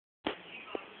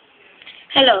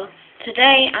Hello,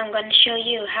 today I'm going to show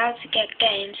you how to get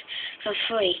games for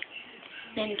free.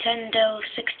 Nintendo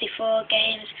 64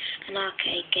 games and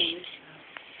arcade games.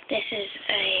 This is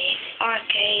a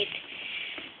arcade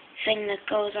thing that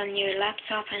goes on your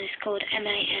laptop and it's called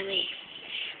MAME.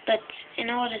 But in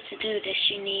order to do this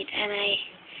you need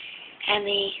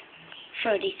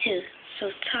MAME32.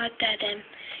 So type that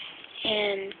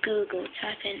in Google,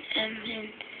 type in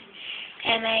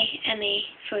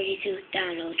MAME32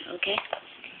 download, okay?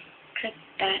 Click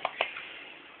that,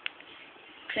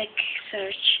 click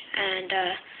search and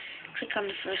click on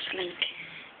the first link.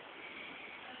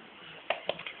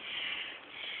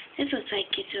 This will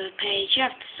take you to a page. You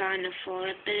have to sign up for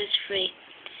it, but it's free.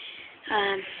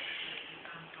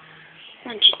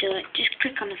 Once you do it, just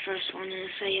click on the first one and it'll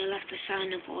say you'll have to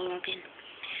sign up or log in.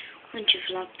 Once you've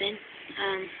logged in,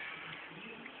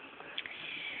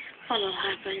 what will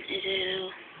happen is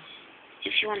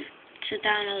if you want to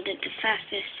download it the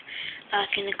fastest,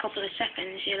 like in a couple of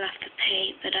seconds, you'll have to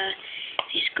pay. But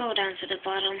if you scroll down to the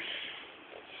bottom,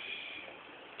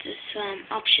 there's some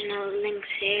optional links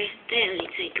here. They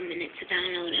only take a minute to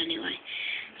download anyway.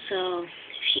 So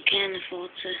if you can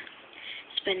afford to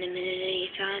spend a minute of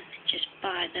your time, just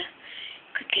buy the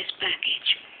quickest package.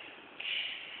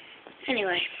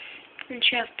 Anyway, once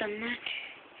you have done that,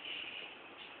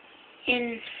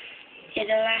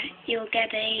 you'll get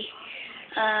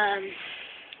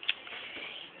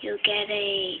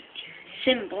a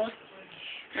symbol,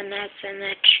 and that's an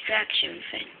extraction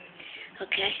thing.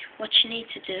 Okay, what you need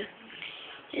to do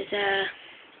is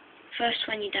first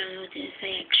when you download it,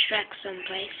 say extract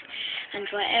someplace, and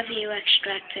wherever you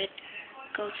extract it,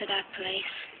 go to that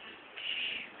place.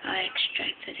 I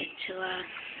extracted it to a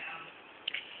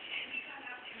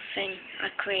thing. I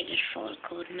created a folder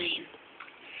called MAME.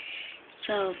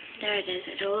 So there it is.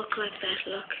 It'll look like that.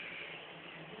 Look.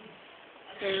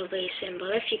 It'll be a symbol.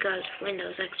 If you got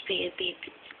Windows XP, it'd be a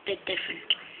bit different.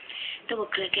 Double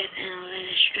click it and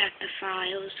it'll extract the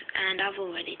files, and I've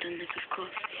already done this, of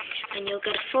course. And you'll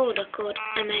get a folder called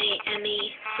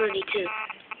MAME32.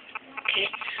 Okay,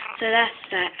 so that's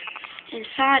that.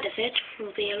 Inside of it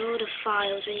will be a load of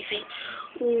files, and you think,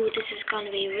 ooh, this is going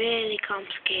to be really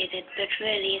complicated, but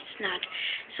really it's not.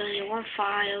 There's only one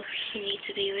file you need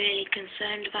to be really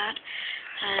concerned about,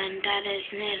 and that is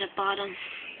near the bottom.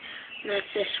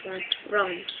 That's this one,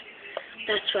 ROMs.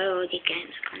 That's where all your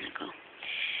games are going to go.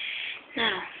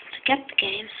 Now, to get the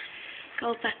games,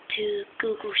 go back to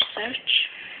Google search.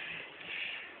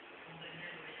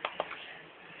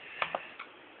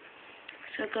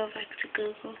 So go back to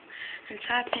Google and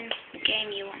type in the game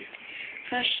you want.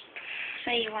 First,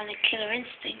 say you want a Killer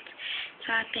Instinct.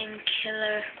 Type in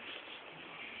Killer.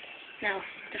 Now,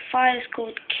 the file is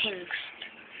called Kingst.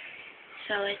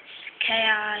 So it's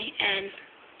KINST.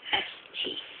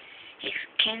 It's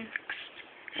Kingst,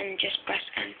 and just press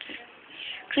enter.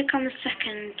 Click on the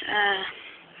second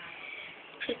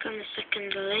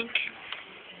link.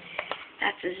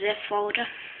 That's a zip folder,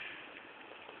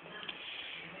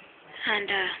 and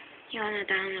you want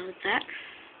to download that.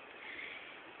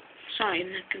 Sorry,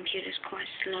 my computer's quite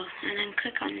slow. And then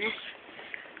click on this,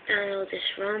 download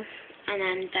this ROM, and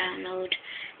then download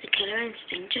the Killer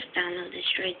Instinct. Just download it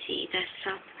straight to your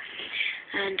desktop.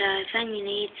 And then you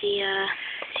need the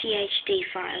CHD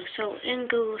file. So in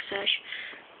Google search,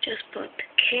 just put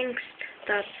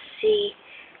kingst.chd.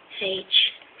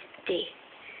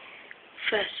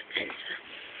 Press enter.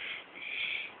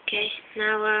 Okay,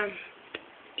 now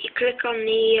you click on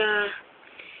the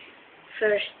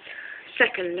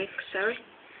second link.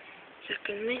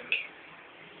 Second link.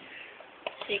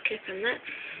 So you click on that,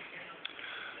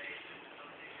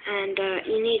 and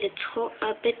you need a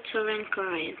BitTorrent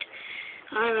client.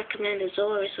 I recommend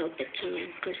Azores or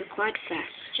BitTorrent because they're quite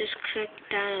fast. Just click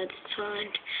download the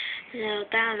torrent, and it'll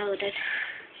download it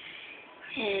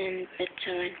in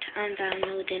BitTorrent. I'm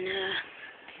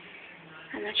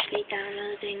actually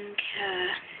downloading,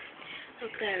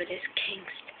 look, there it is,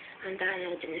 Kingst. I'm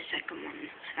downloading the second one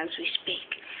as we speak.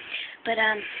 But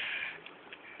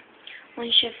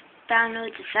once you've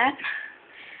downloaded that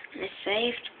and it's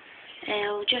saved,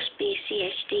 it'll just be a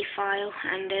CHD file,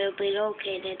 and it'll be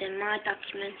located in My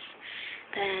Documents,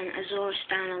 then Azores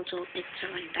downloads or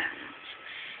BitTorrent downloads.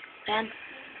 Then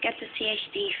get the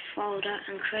CHD folder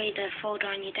and create a folder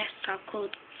on your desktop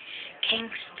called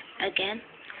Kingst again,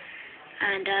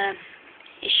 and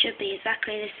it should be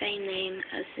exactly the same name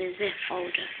as the zip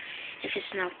folder. If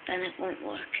it's not, then it won't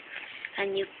work.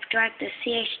 And you drag the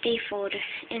CHD folder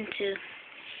into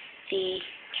the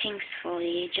Kingst folder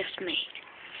you just made.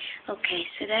 Okay,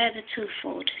 so there are the two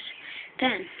folders.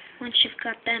 Then, once you've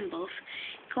got them both,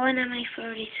 go in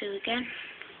MA32 again,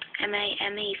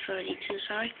 MAME32,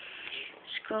 sorry.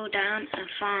 Scroll down and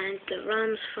find the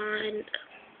ROMs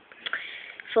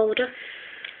folder.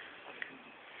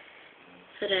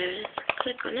 So there it is.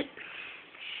 Click on it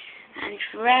and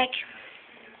drag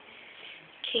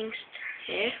Kingst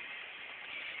here,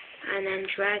 and then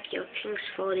drag your Kingst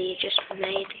folder you just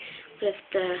made with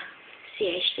the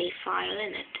CHD file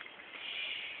in it.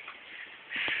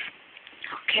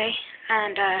 Okay,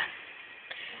 and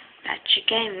that's your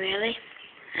game really.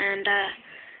 And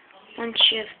once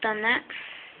you've done that,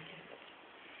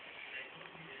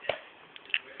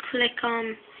 click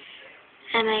on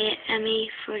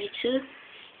MAME32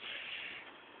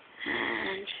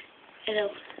 and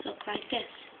it'll look like this.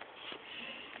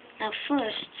 Now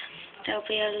first, there'll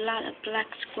be a lot of black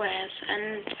squares,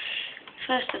 and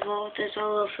first of all, there's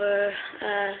all over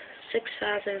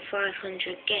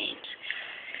 6,500 games.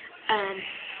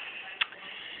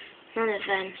 None of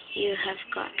them you have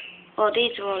got. Well,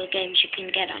 these are all the games you can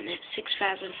get on it,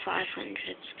 6,500.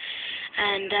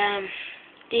 And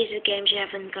these are games you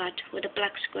haven't got. With the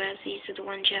black squares, these are the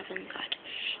ones you haven't got.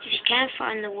 If you can't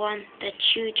find the one that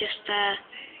you just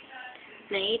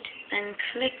made, then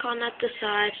click on at the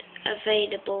side,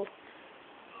 available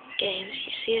games.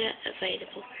 You see that?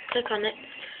 Available. Click on it,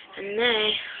 and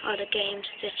there are the games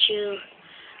that you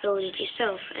loaded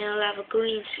yourself, and it'll have a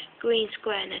green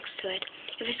square next to it.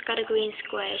 If it's got a green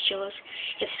square, it's yours.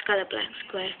 If it's got a black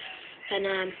square,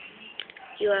 then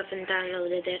you haven't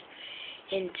downloaded it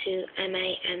into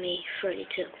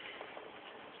MAME32.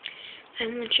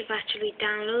 And once you've actually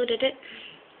downloaded it,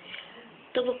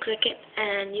 double click it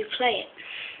and you play it.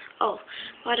 Oh,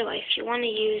 by the way, if you want to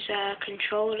use a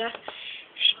controller,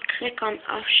 click on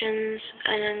options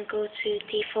and then go to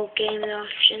default game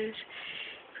options,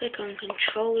 click on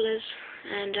controllers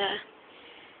and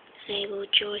enable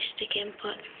joystick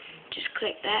input. Just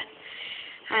click that,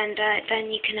 and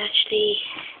then you can actually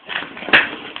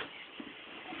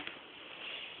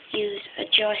use a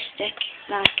joystick,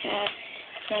 like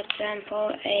for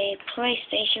example a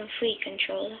PlayStation 3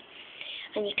 controller,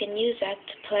 and you can use that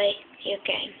to play your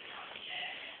game.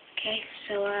 Okay,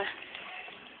 so I'm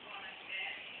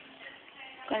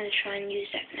going to try and use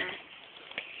that now.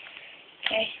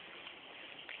 Okay,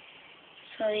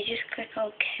 so you just click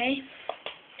OK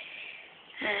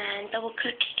and double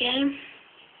click your game.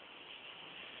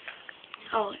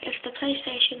 Oh, if the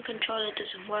PlayStation controller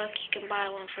doesn't work, you can buy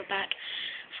one for about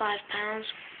 £5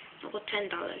 or $10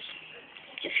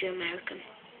 if you're American.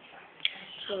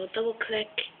 So double click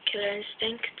Killer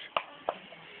Instinct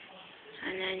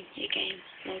and then your game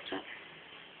loads up.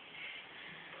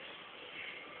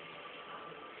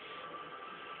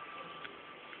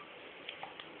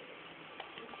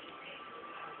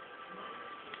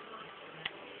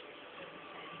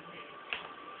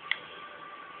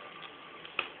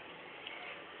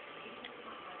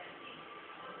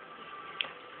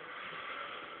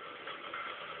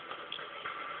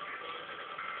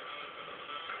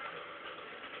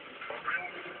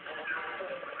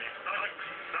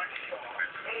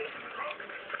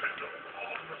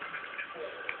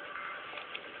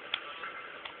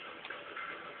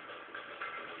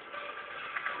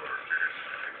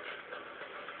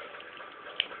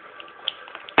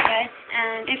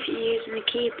 And if you're using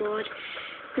a keyboard,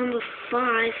 number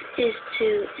 5 is to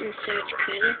insert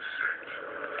credits.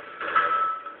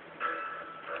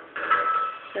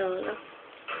 Solo.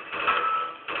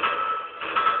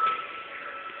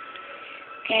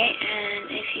 Okay,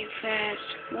 and if you press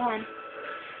 1,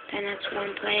 then that's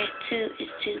 1 player, 2 is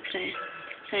 2 player.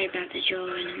 Sorry about the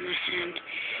drawing in my hand,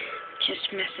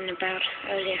 just messing about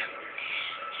earlier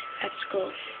at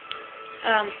school.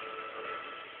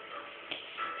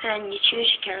 And you choose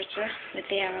your character with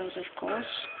the arrows, of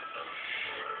course.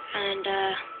 And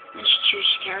once you choose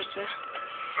your character,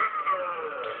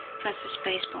 press the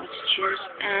space bar to choose.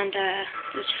 And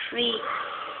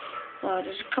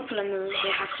there's a couple of moves you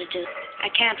have to do.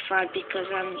 I can't fire because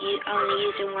I'm only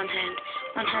using one hand.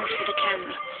 One hand for the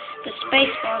camera. The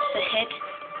space bar is to hit.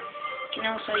 You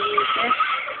can also use this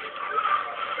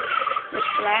with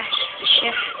flash, the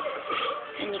shift,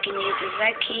 and you can use the Z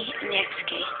key and the X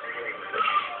key.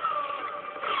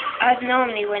 I'd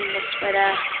normally win this, but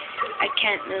I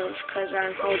can't move because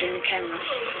I'm holding the camera.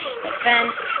 But then,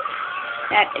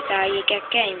 that is how you get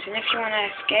games. And if you want to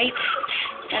escape,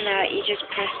 then you just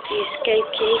press the escape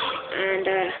key, and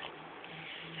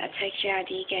that takes you out of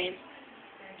your game.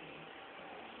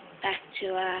 Back to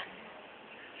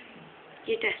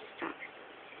your desktop.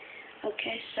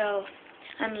 Okay, so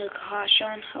I'm Luca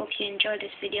Harshon. Hope you enjoyed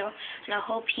this video, and I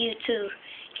hope you too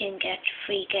can get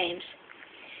free games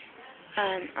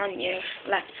on your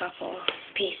laptop or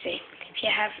PC. If you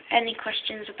have any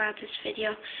questions about this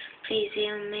video, please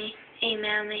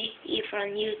email me either on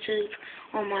YouTube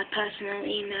or my personal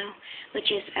email, which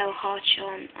is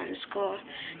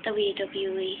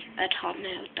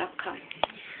lhartshawn_wwe@hotmail.com.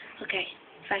 Okay,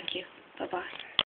 thank you. Bye-bye.